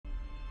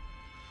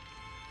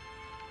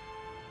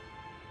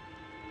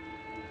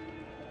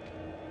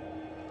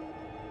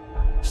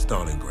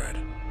Stalingrad,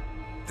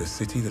 the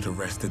city that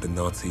arrested the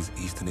Nazis'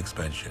 eastern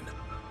expansion.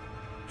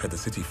 Had the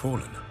city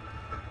fallen,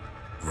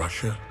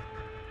 Russia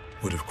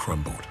would have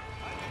crumbled.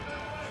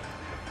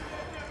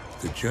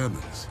 The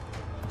Germans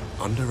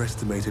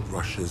underestimated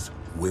Russia's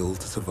will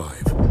to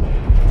survive.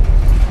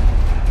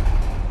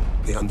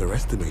 They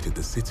underestimated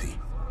the city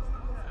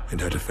and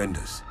her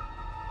defenders.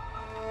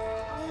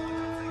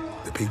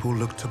 The people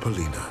looked to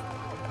Polina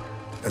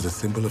as a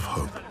symbol of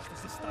hope.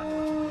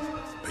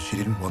 But she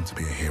didn't want to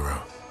be a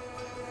hero.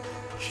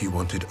 She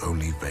wanted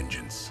only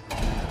vengeance. The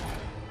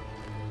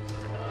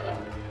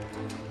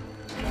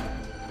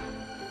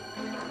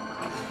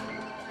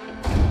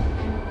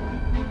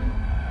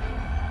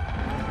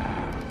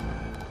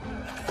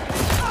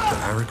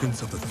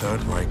arrogance of the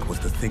Third Reich was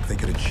to think they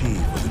could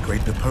achieve what the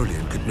great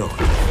Napoleon could not.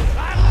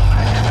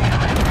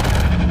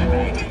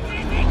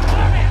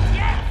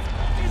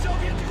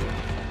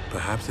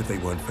 Perhaps if they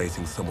weren't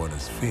facing someone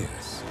as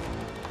fierce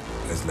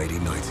as Lady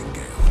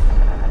Nightingale.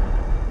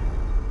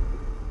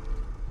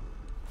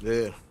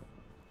 There.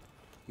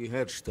 You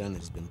heard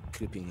Steiner's been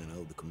creeping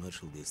around the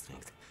commercial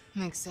district.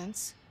 Makes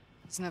sense.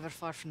 It's never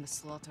far from the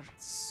slaughter.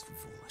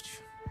 Сволочь.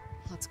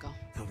 Let's go.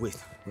 Now wait.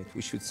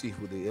 We should see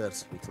who they are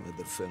so we can let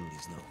their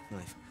families know.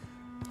 Knife.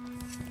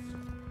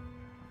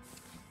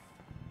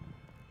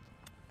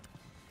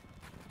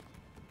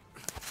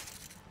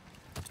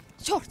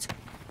 Short!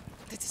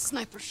 That's a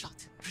sniper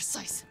shot.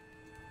 Precise.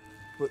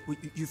 What,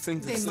 you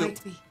think They that's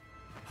might be.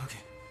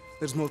 Okay.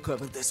 There's more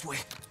cover this way.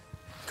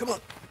 Come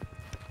on.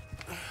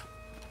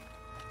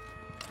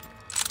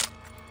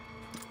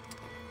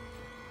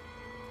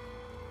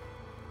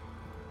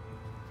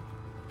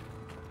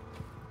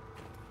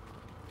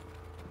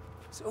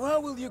 So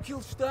how will you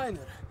kill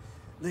Steiner,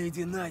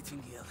 Lady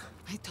Nightingale?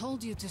 I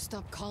told you to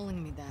stop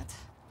calling me that.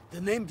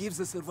 The name gives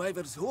the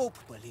survivors hope,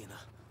 Polina.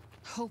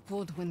 Hope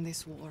would win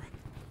this war.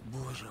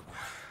 Боже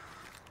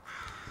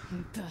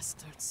мой.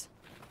 Bastards.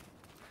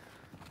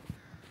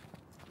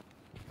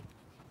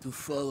 To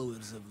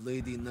followers of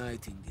Lady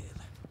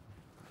Nightingale,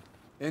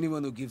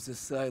 anyone who gives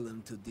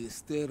asylum to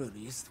this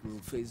terrorist will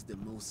face the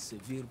most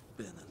severe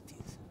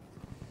penalties.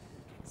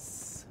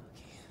 Sucky.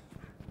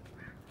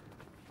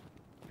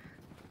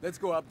 Let's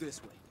go up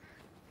this way.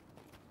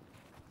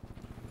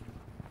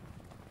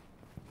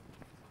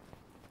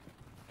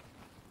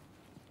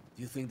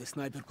 Do you think the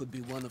sniper could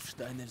be one of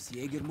Steiner's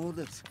Jaeger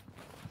murders?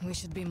 We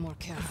should be more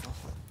careful.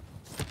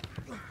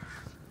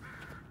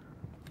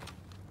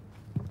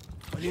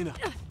 Polina,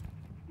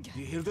 do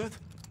you hear that?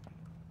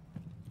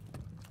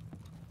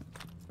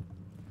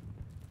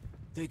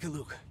 Take a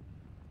look.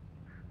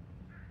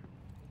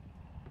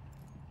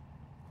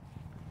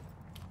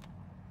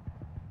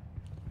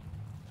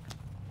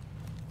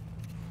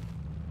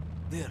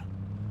 There,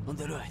 on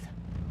the right.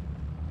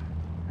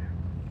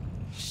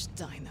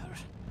 Steiner.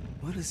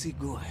 Where is he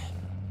going?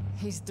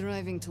 He's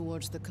driving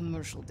towards the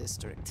commercial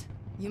district.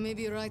 You may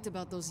be right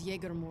about those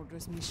Jaeger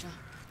murders, Misha.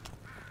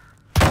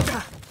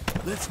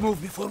 Let's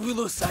move before we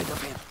lose sight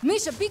of him.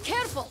 Misha, be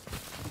careful!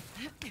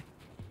 Shit!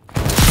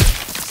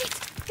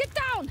 Get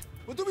down!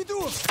 What do we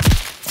do?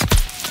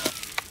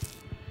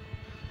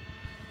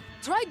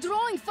 Try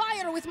drawing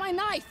fire with my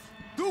knife!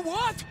 Do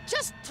what?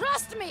 Just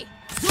trust me!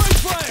 Drawing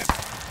fire!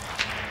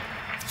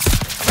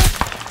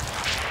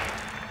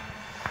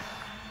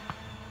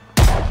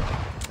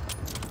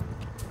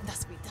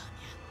 That's be done,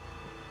 yeah?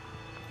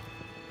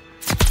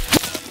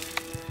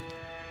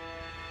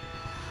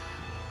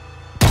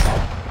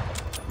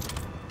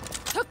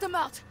 Took them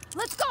out!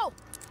 Let's go!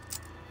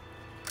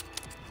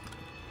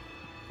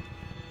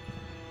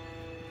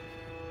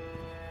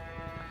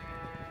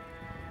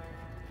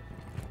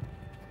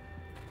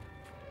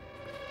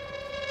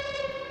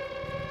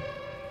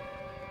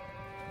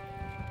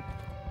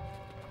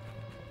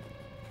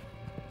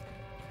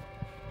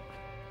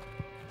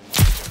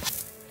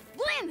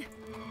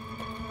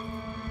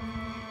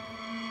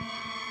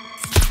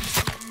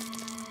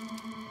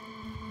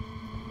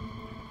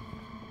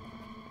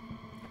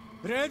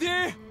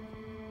 Ready?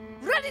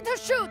 Ready to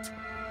shoot!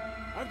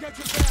 I've got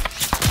your back.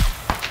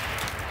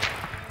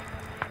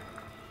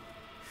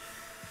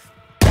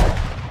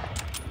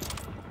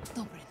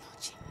 Доброй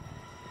ночи.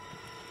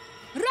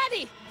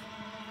 Ready!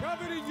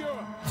 Covering you.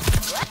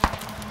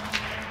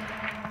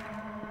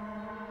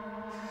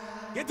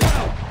 Get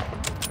down!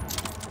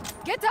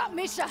 Get up,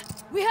 Misha!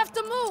 We have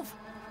to move!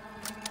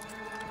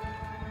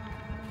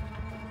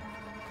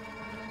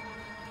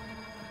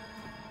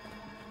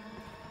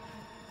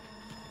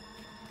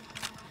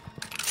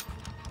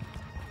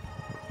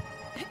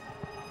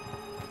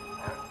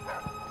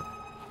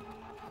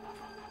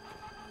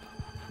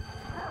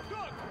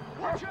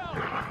 Watch out!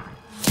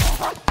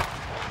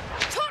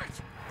 Charge!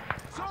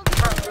 Soldiers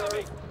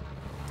coming!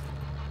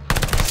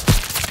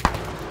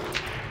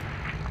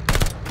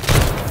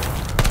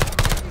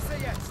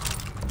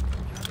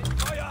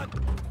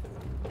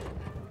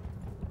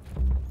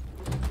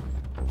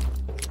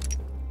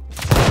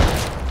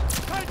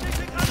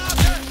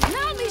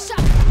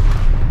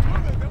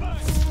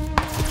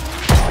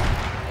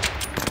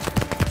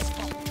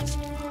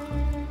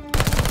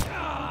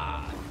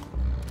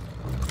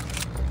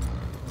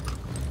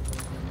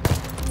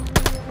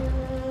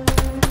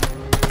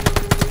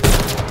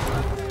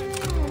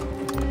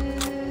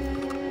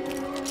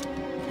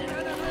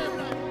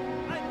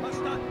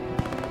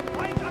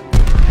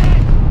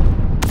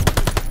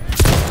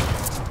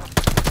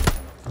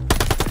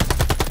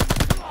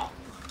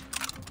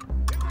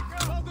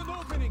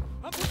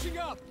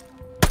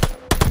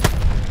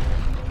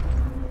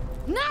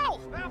 Now!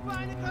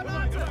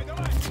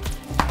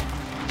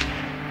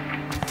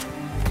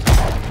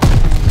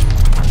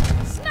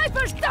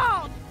 Sniper's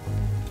down!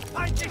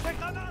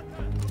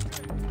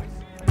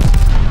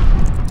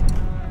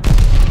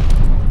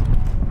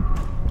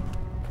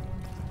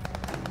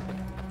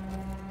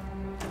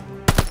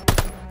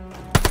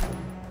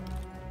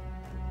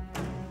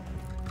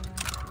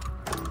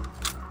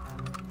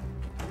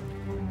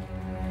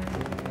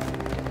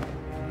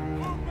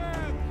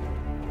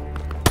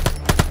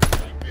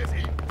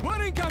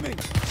 One incoming!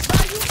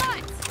 Are you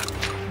right?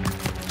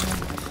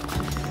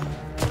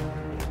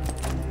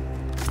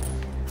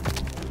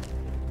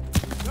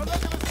 No let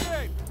them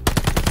escape!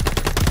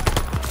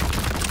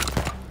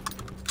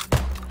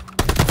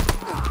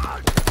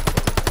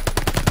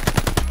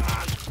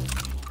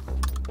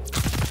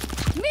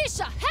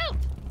 Misha, help!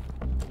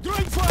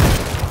 Doing fire!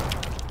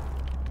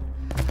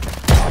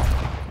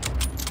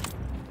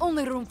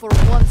 Only room for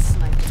one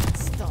sniper at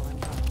Stalingrad.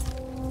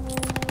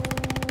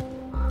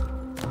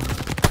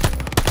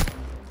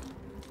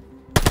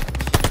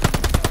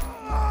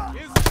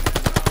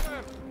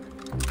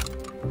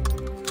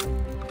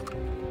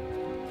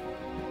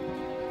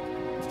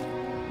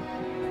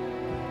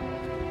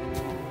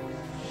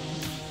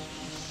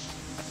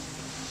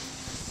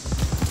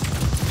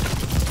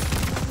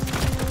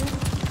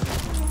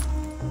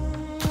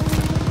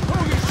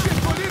 Holy shit,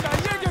 Polina!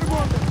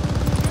 Jägermorder!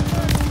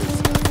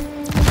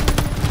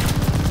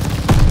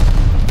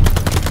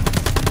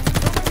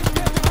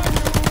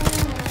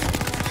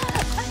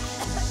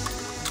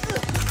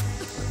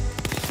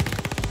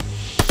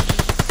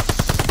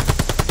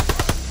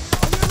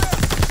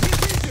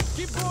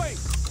 Keep going!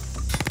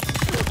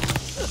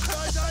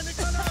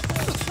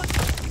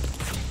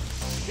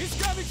 He's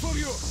coming for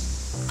you!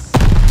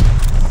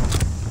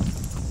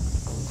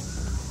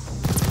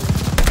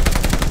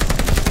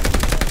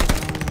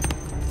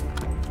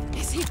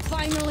 Is he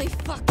finally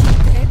fucking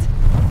dead?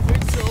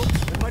 Think so?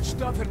 They're much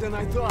tougher than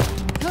I thought.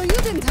 No, you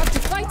didn't have to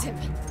fight him.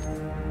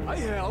 I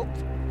helped.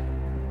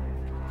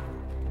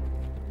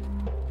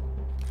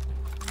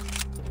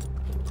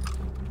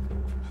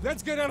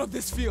 Let's get out of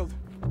this field.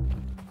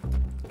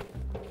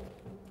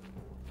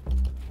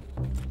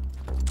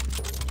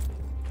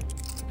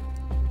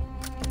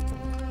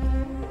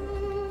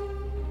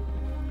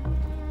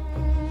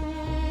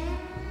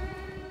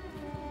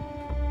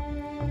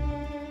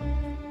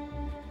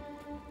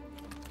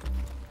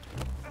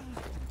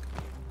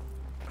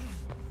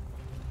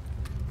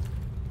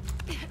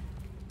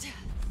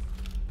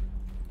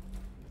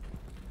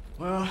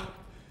 Well,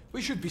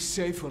 we should be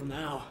safe for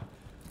now.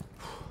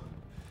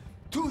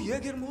 2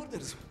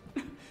 Jägermorders?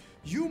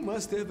 You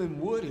must have been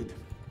worried.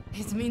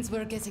 It means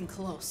we're getting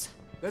close.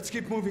 Let's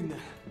keep moving then.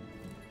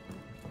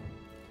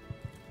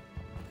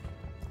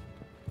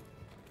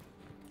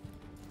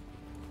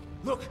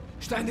 Look,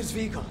 Steiner's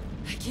vehicle.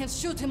 I can't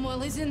shoot him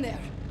while he's in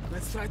there.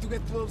 Let's try to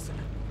get closer.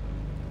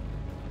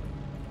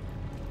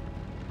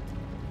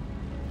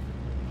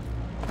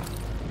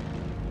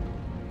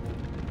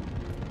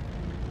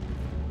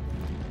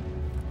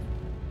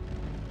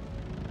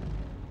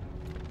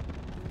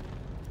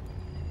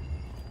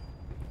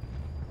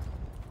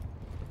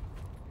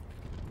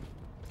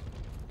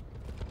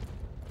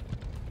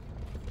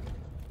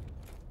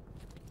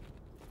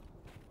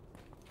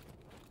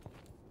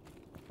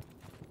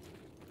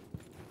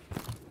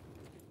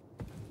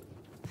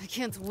 I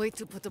can't wait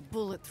to put a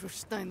bullet through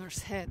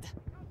Steiner's head.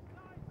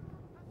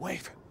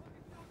 Wait.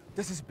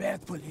 This is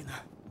bad, Polina.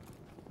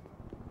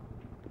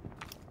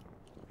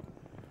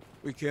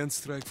 We can't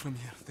strike from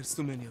here. There's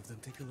too many of them.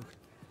 Take a look.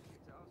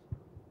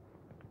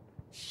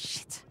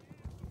 Shit.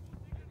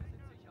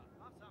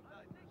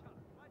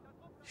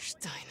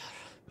 Steiner.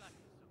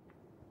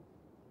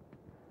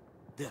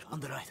 There, on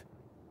the right.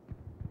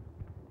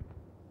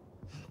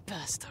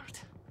 Bastard.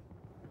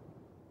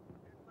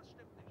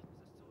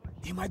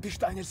 He might be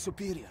Steiner's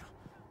superior.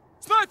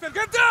 Sniper,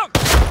 get down!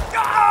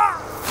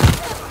 Ah!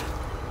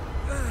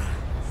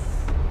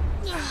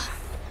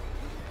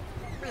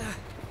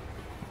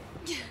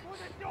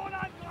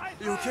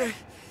 You okay?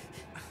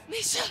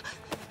 Misha!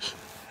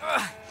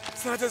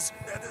 It's not as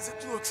bad as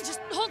it looks. Just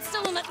hold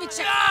still and let me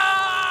check.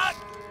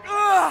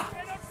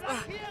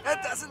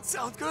 That doesn't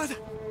sound good.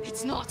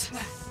 It's not.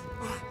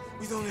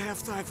 We don't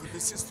have time for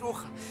this,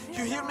 Istrocha.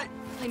 You hear me?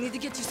 I need to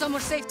get you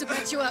somewhere safe to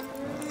patch you up.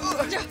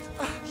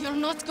 You're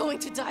not going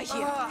to die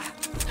here.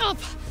 Up!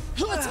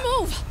 Let's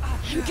move!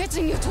 I'm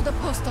getting you to the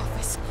post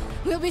office.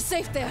 We'll be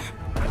safe there.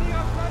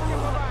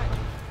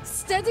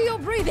 Steady your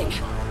breathing.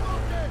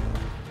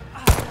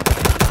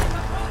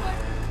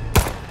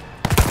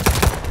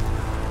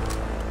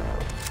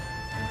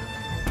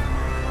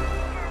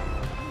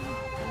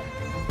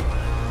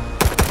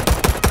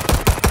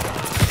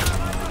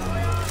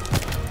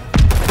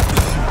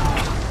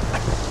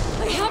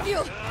 I have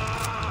you!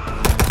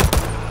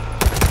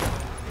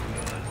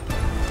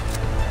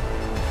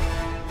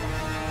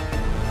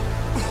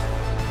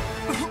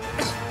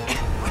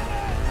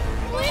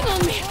 Lean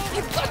on me!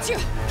 I've got you!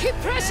 Keep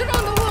pressure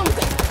on the wound!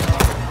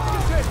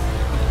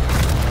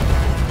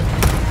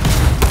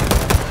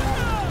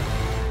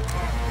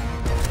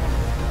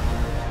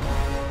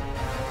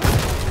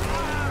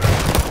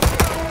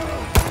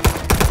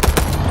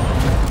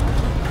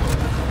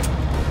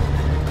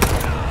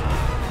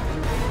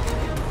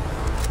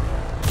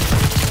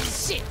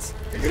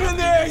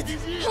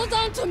 grenade! Hold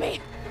on to me!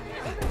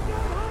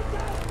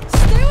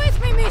 Stay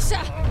with me,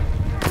 Misha!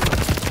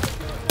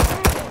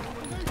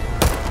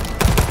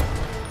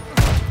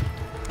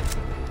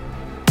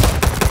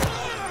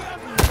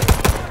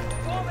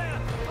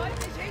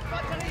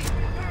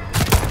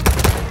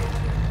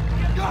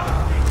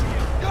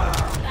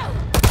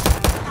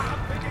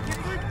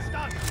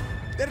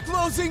 They're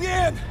closing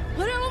in!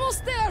 We're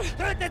almost there!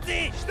 Tötet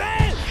sie!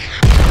 Schnell!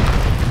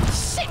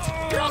 Shit!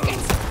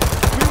 Rockets!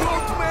 We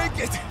won't make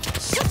it!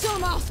 Shut your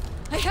mouth!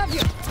 I have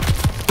you!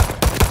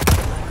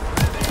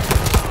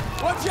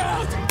 Watch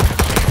out!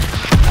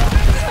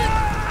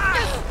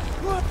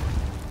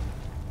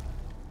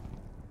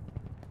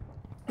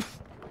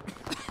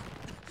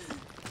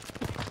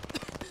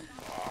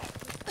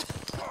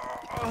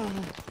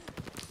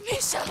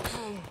 Misha!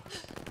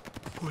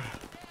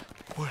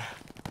 Where?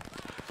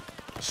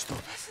 Stop.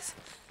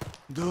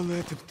 Don't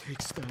let him take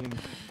Stalingrad.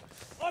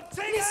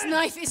 This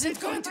knife isn't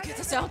going to get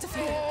us out of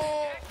here.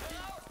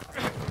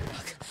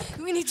 Look,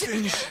 we need to...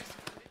 Finish.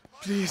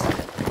 Please.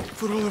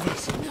 For all of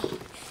us. No,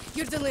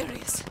 you're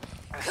delirious.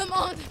 Come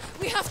on,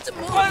 we have to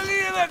move.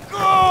 Polina, go!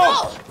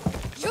 No!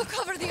 You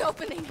cover the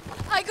opening.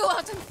 I go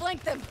out and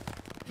flank them.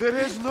 There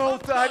is no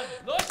time.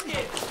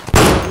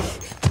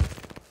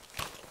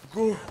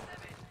 Go.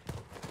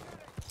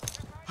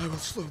 I will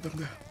slow them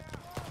down.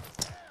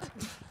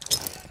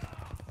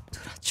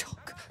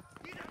 Дурачок.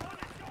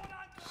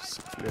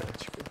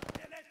 Сплячка.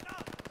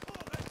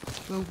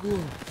 Now go.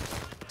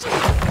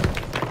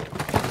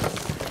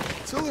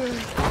 Целый.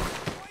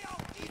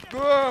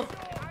 Go.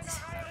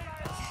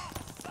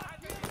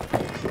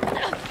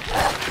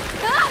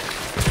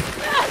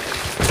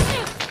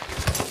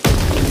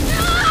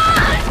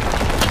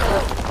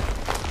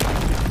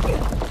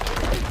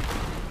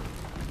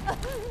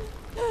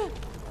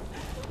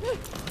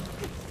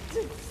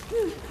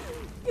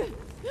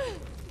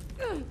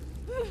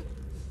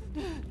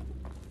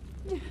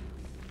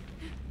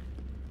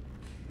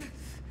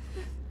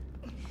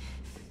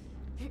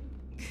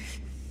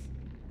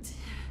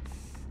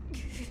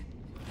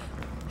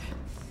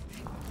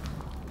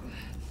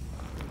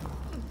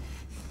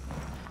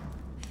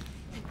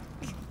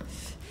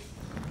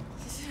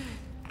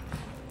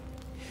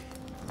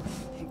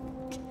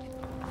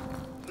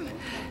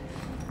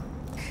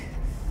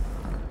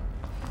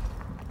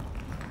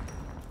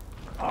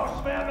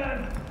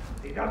 Ausschwärmen!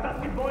 Ich hab das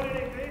Gebäude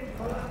nicht sehen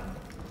verlassen.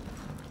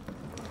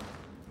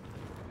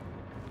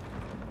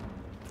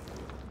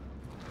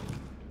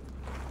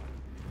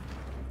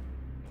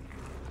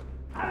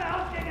 Alle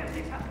Ausgänge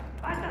sichern!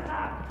 Weiter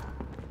nach!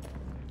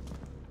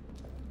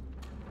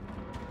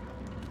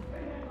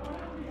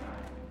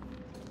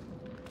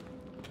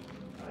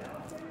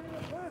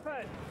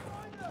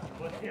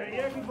 Muss hier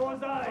irgendwo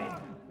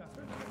sein!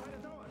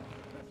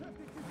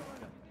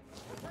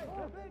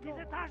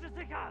 Diese Tasche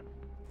sichern!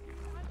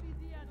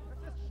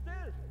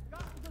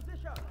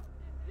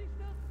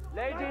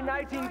 Lady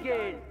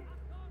Nightingale,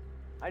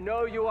 I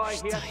know you are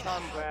here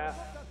somewhere.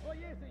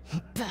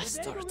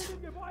 Bastard.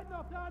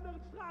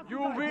 You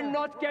will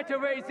not get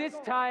away this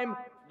time,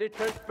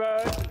 little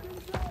bird.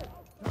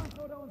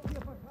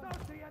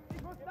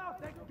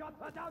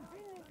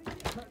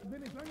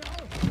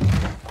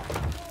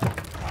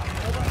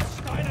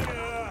 Steine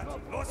gehört!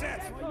 Los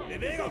jetzt!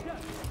 Bewegung!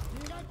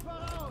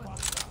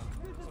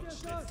 Sonst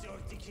schlitzt ihr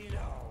euch die Kehle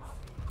auf.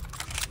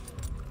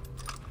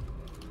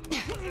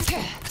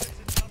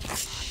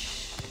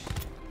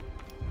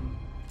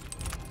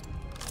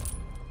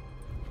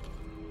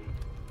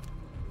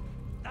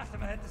 Dachte,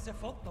 man hätte es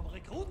erfunden, um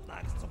Rekruten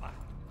Angst zu machen.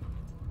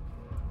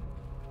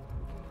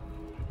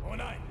 Oh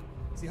nein!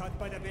 Sie hat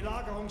bei der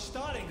Belagerung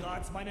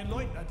Stalingrads meinen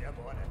Leutnant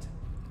ermordet.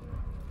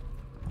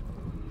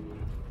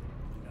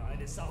 Nur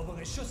eine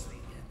saubere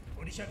Schusslinie.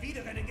 Und ich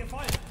erwidere den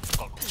Gefallen.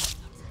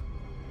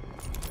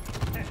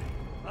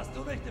 Hast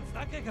du nicht im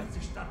Frankreich, als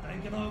die Stadt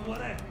eingenommen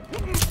wurde?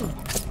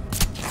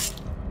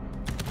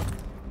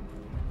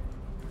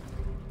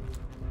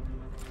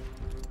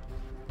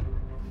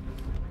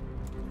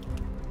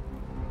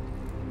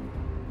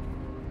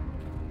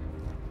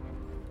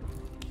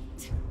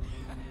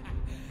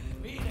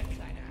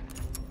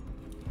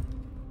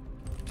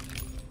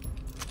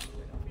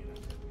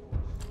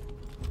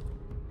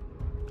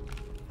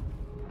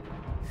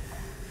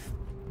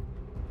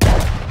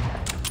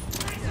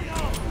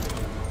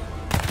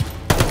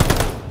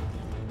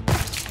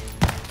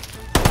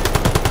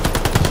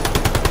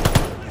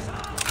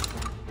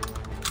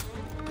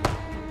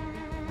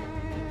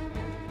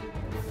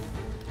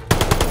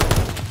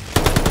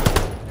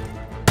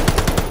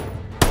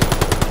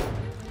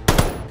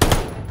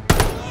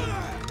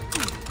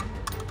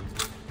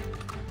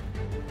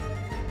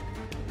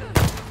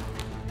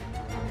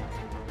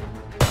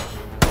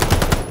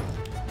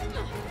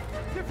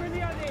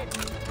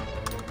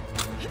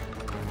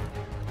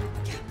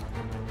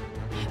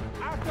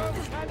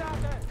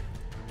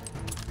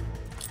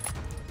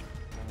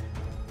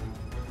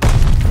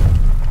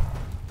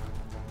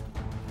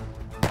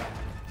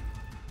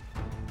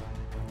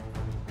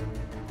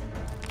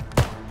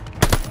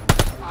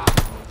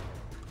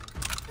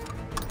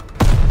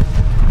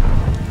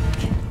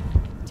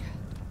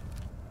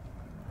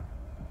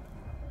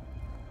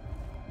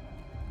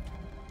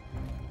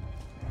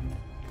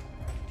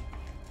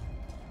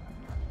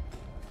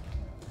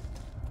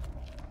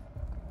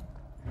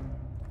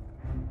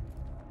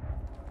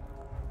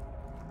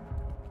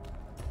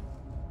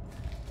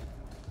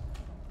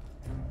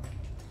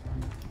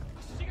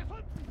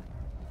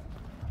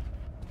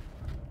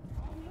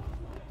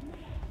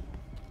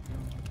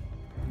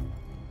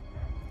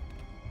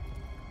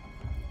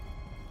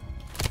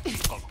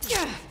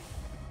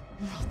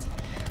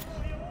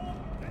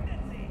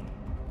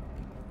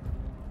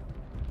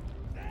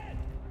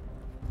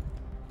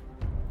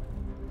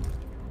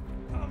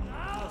 Komm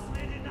raus,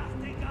 Lady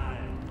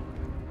Nachtigall!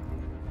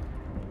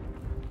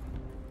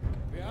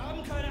 Wir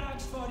haben keine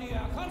Angst vor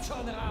dir. Komm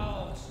schon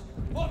raus!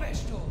 Wo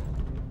bist du?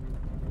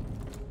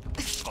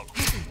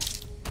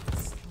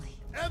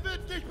 Er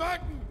wird dich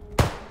packen!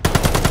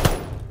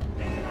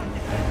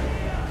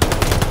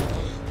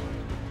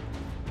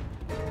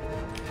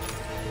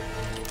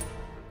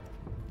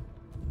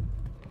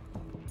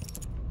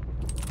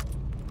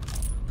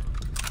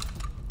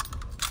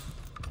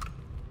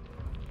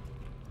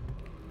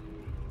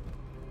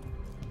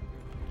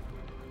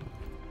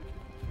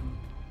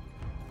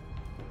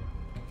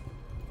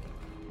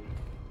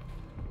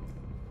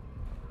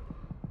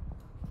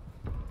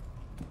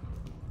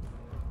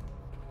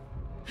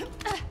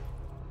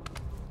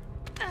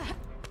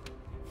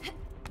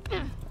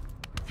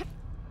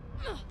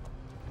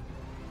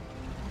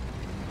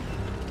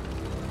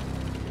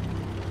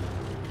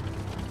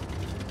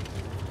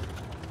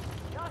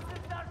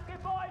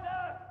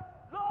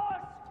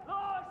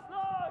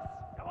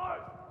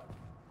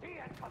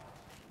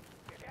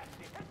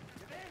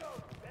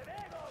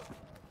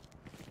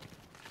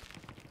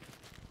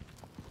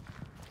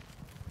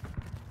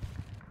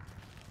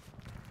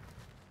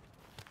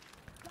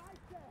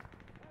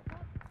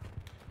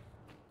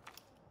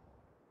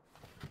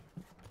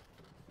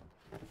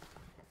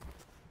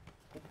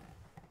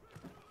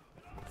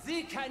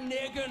 Sie kann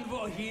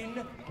nirgendwo hin.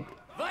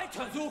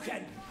 Weiter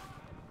suchen!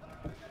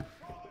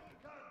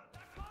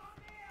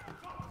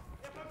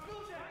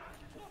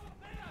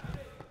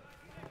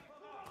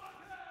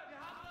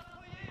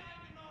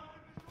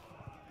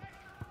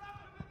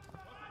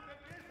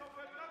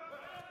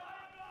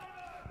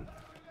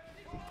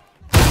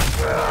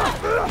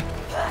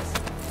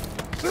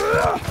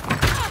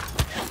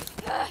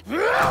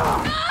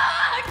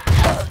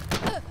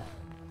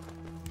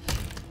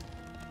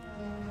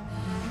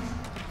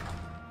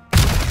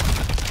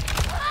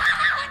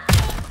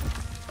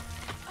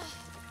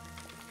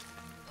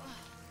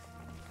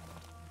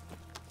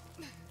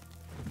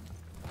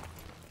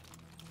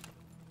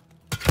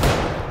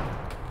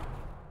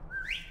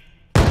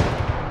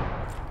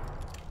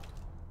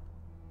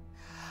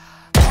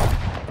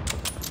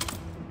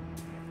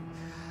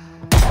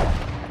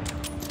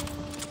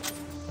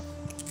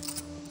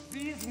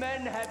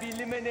 Men have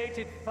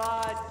eliminated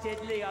far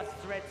deadlier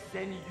threats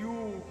than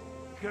you,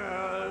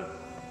 girl.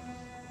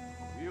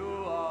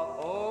 You are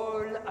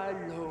all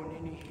alone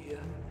in here.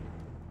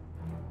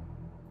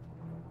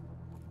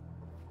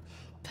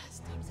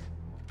 Bastards.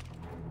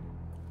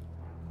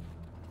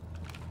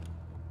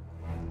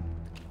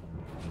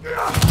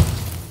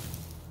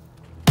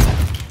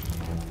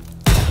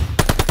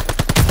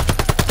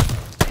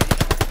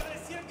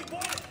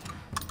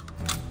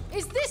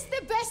 Is this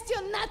the best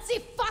you Nazi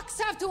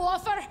fucks have to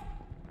offer?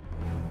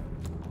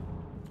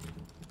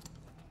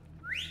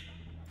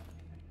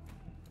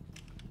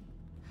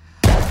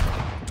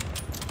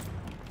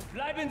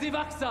 Bleiben Sie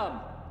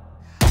wachsam!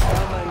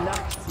 Arme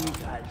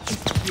Nachtigall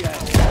ist hier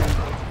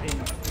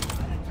drin.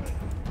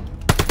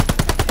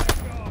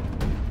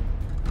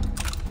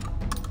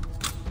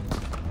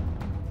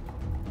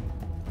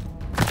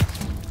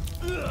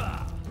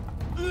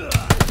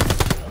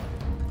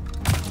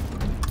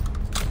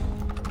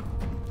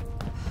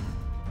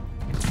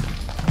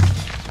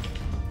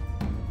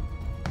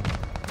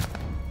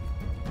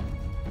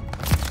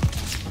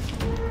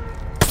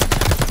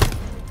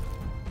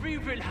 We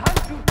will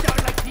hunt you down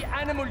like the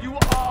animal you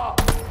are!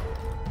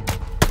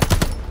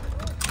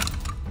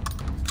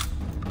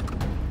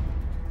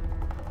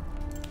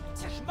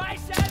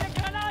 Zerschmeiße eine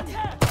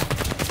Granate!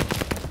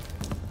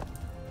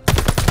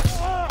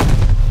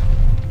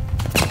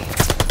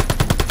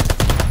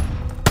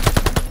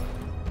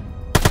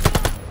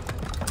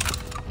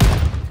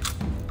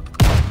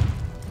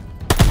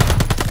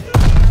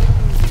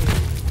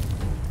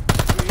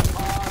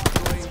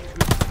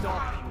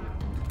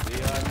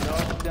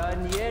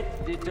 Done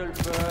yet, little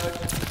bird.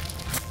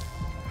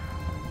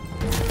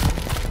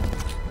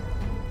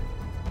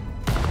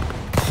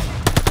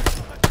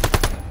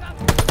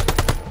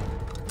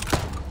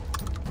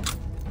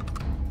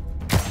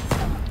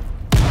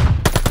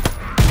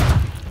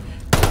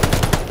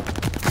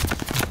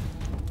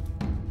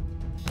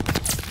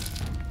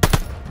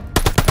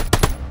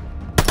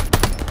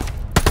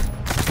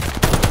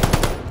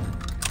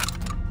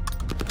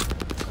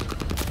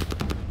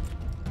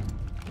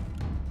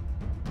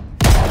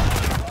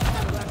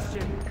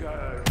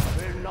 Girl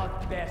will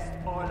not best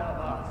all of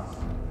us.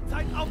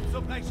 Zeit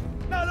aufzubrechen!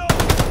 Na los!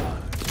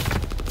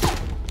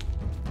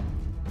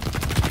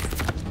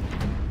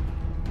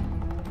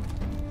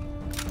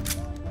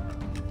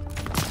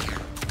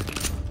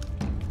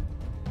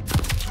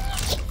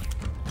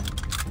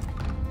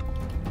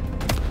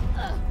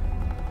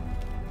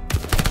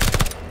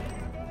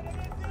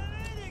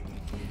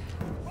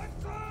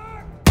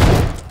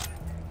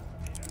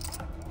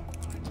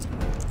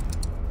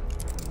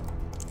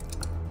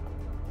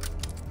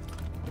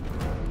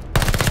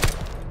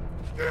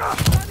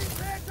 Ja!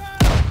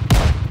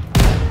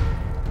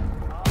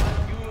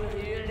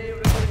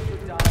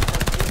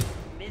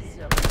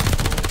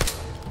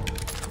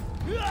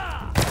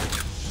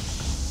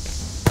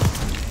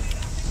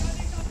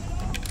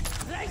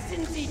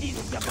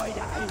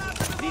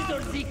 Sie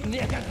soll sich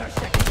nirgends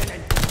verstecken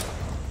können.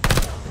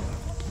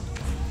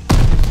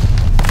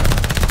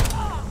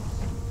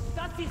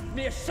 Das ist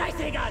mir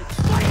scheißegal!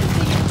 Feuern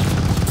Sie!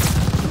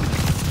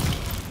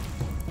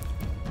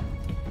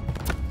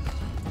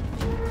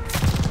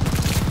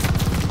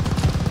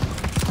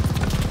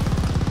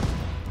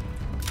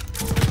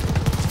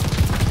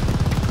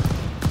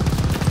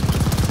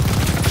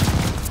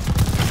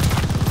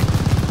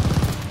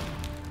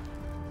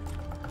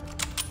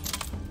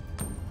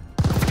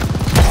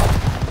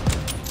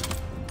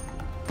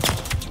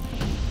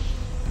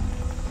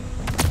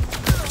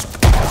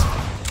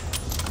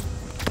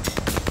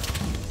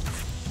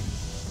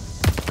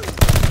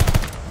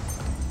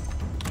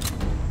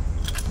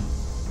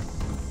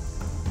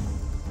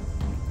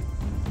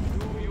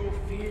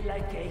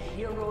 Like a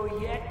hero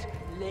yet,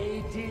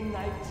 Lady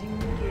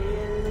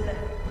Nightingale.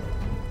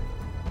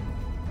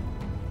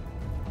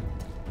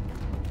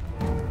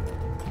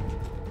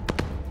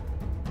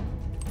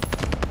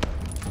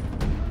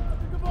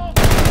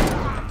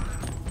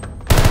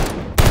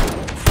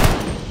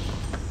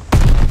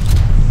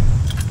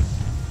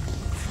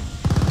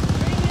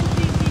 Bringen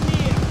Sie sie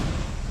mir!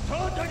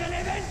 Tot oder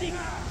lebendig!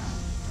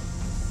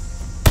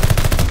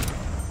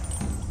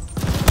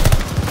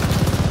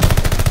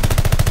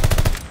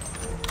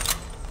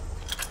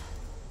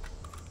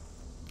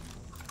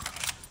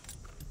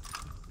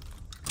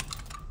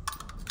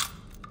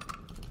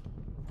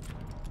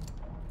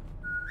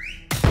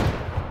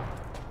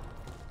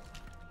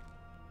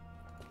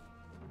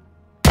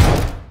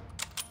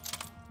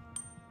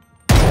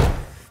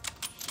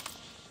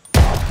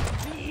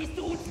 Sie ist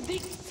uns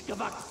nicht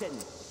gewachsen.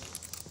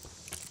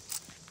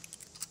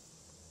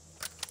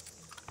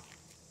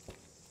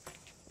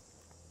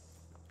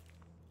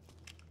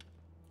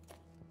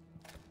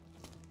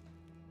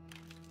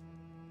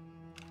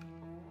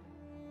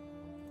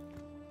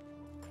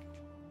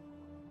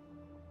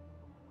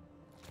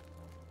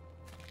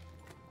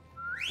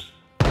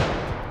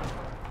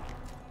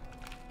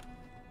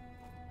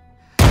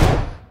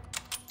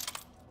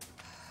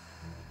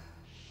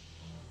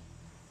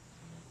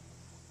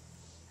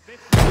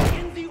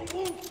 Befreien Sie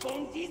uns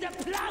von dieser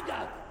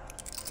Plage!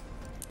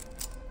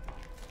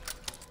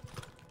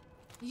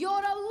 You're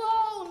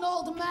alone,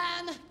 old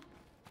man!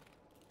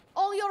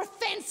 All your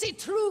fancy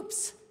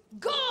troops,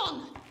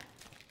 gone!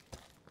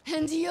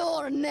 And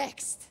you're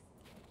next.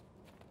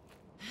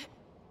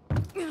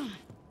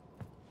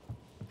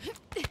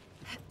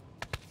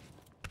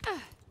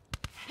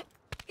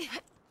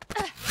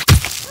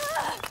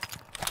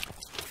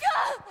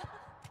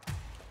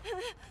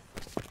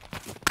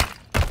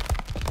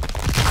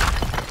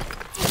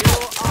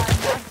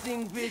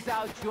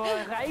 Without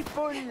your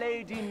rifle,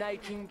 Lady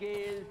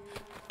Nightingale.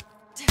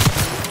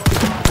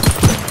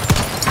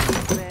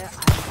 Where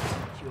I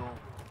put you.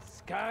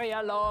 Scurry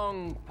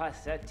along,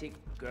 pathetic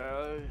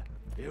girl.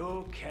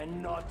 You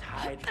cannot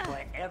hide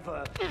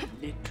forever,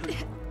 little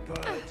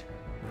bird.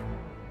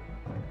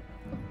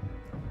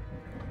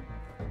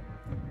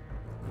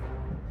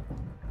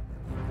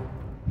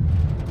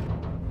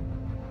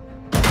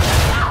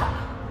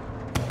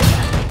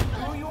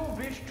 Do you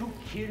wish to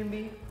kill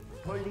me,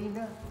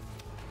 Paulina?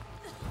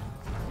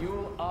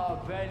 You are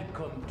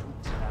welcome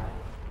to try.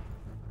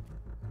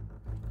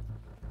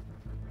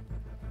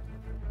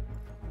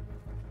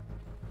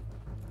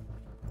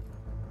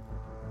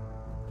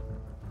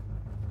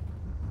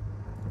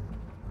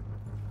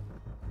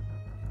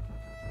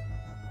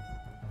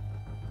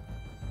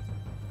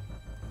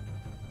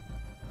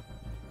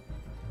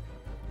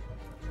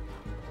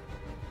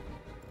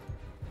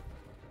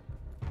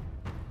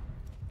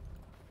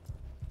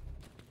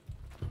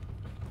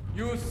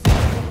 You see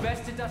who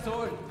bested us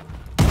all.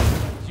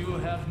 You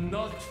have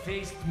not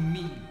faced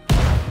me.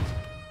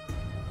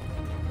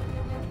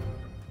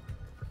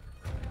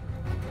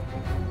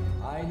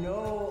 I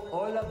know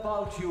all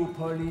about you,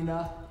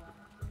 Paulina.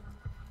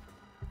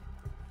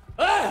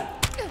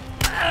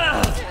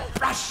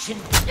 Russian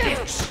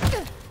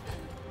bitch!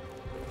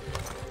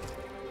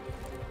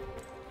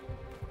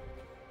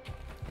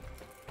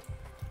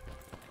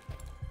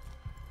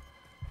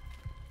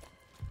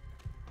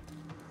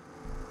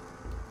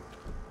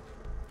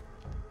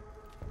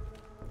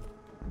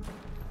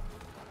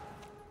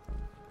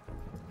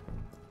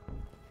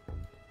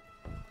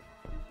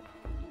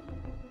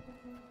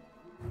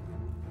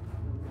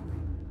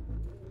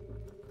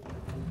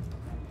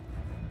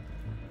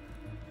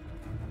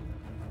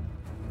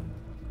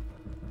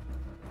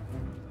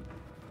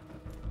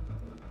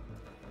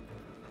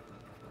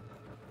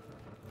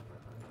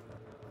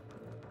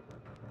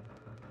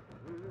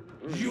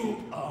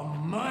 You are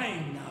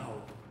mine now.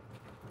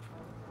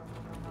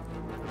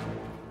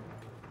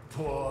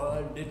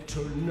 Poor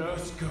little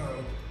nurse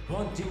girl,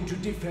 wanting to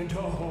defend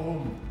her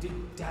home.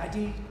 Did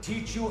Daddy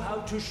teach you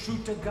how to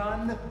shoot a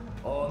gun?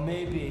 Or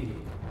maybe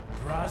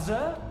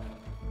brother?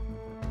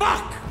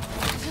 Fuck!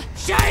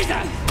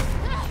 Scheiße!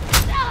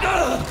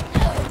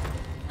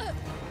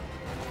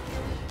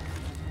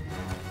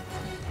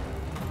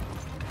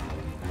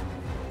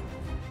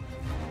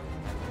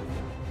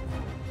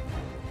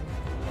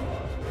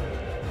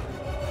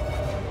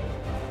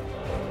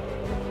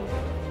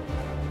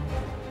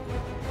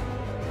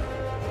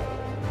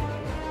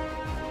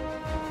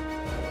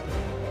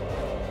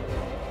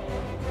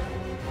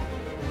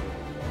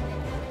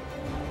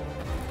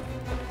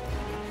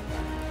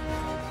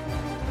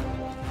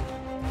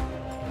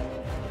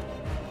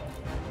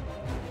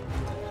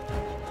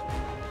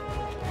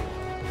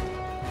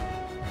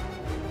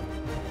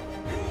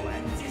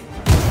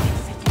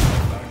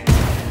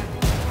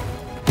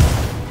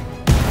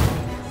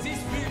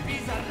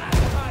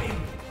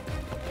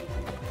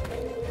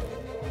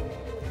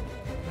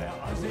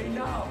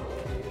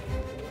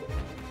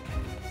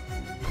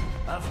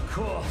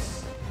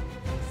 course.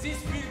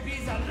 This will be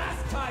the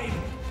last time.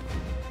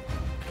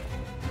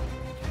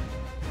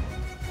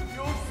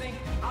 You think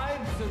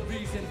I'm the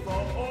reason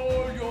for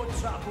all your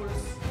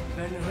troubles,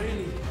 when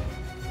really,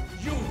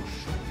 you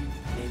should be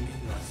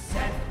blaming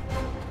yourself.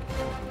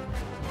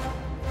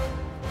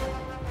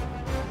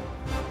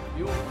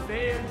 You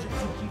failed to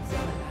keep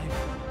them alive.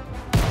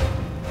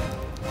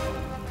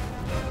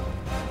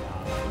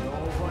 Now no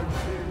one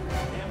will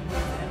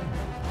remember them.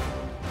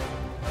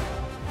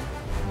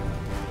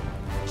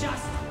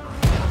 Just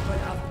a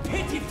couple of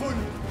pitiful,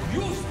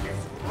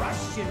 useless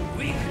Russian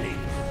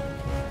weaklings.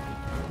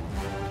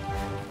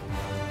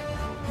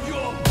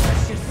 Your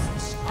precious,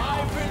 I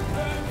will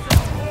burn the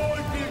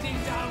whole building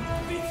down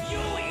with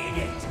you in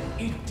it.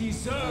 It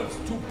deserves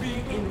to be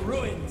in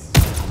ruins. A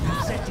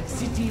pathetic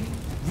city.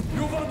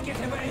 You won't get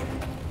away.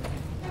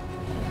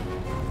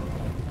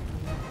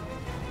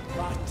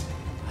 But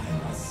I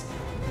must.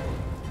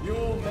 You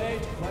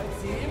made quite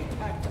the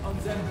impact on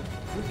them.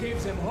 You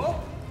gave them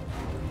hope.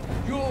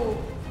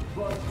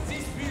 But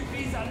this will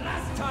be the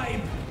last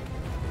time.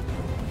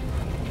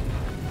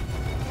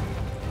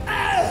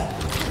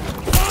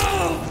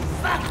 Oh,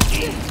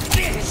 fucking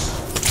bitch!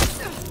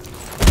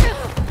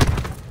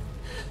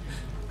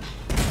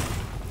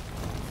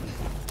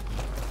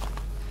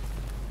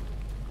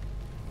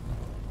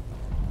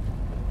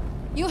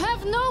 You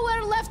have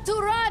nowhere left to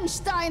run,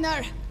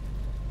 Steiner!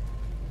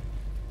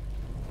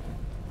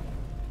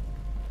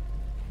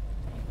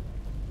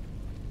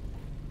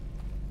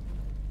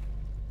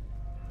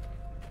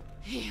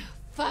 You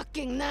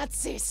fucking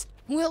Nazis!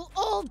 We'll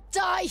all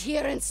die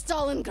here in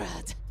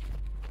Stalingrad!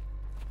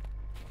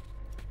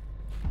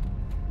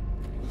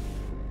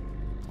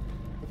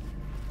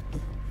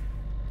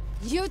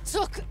 You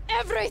took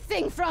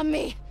everything from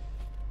me!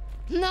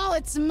 Now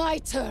it's my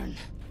turn!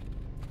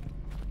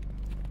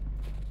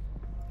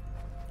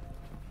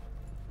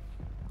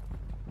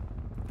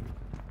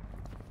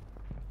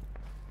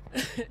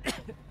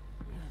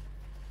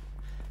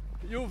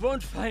 You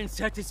won't find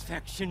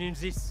satisfaction in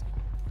this.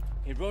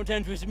 It won't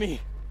end with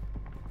me.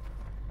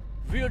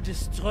 We'll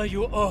destroy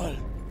you all.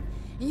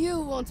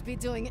 You won't be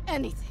doing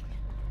anything.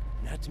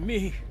 Not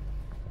me.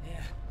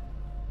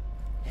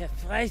 Herr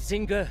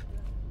Freisinger.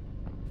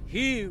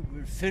 He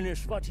will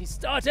finish what he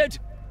started.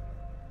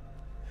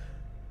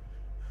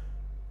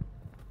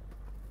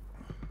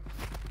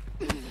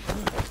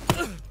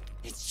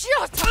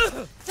 Черт!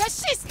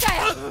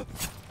 Фашистская!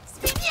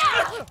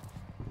 Свинья!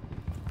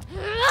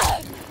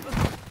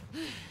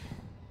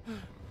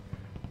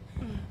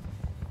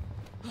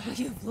 All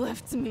you've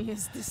left me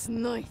is this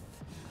knife.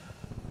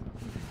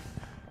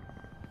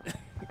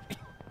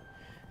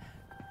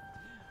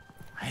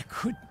 I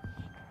could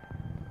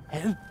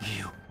help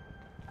you.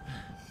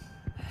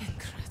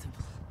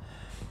 Incredible.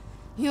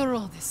 You're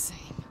all the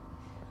same.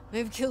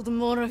 I've killed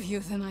more of you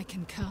than I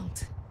can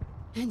count.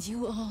 And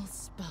you all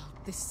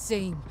spout the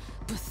same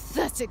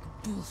pathetic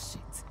bullshit.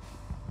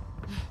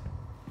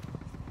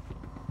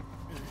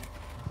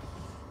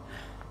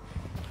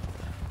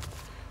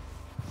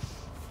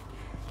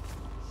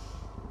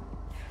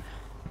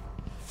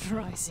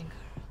 Freisinger.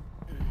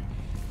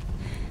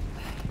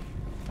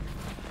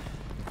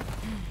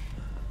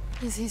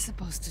 Is he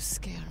supposed to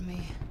scare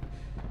me?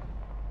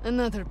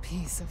 Another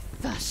piece of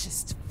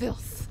fascist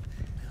filth.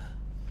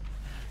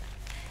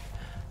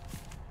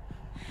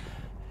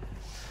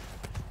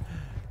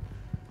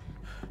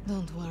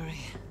 Don't worry.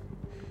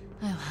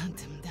 I'll hunt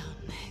him down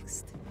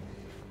next.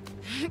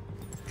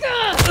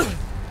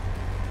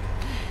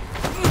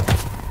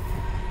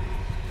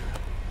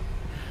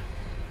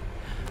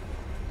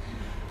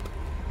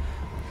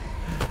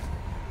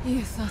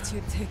 You thought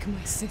you'd take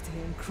my city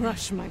and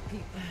crush my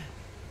people.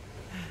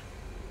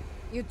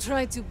 You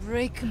tried to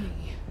break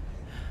me,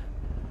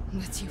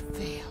 but you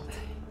failed.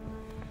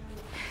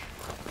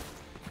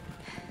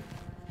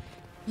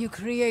 You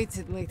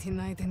created Lady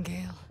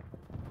Nightingale.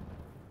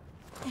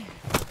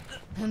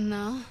 And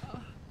now,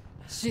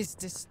 she's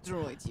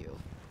destroyed you.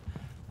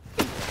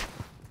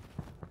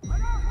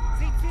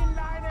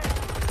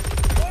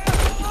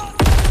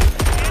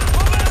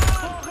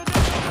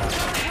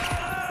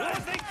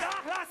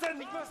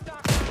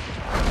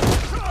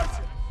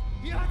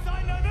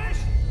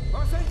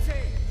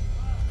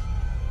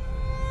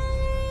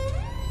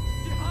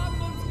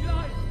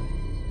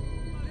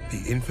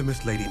 The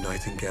infamous Lady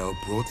Nightingale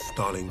brought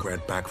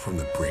Stalingrad back from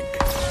the brink.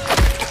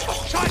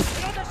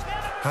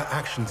 Her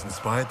actions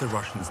inspired the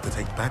Russians to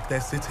take back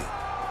their city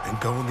and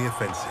go on the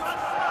offensive.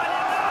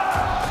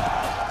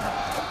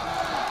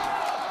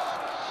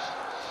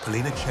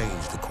 Polina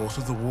changed the course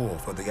of the war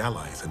for the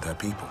Allies and her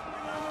people.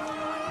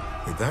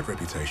 With that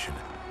reputation,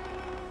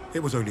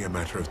 it was only a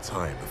matter of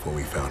time before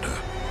we found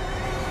her.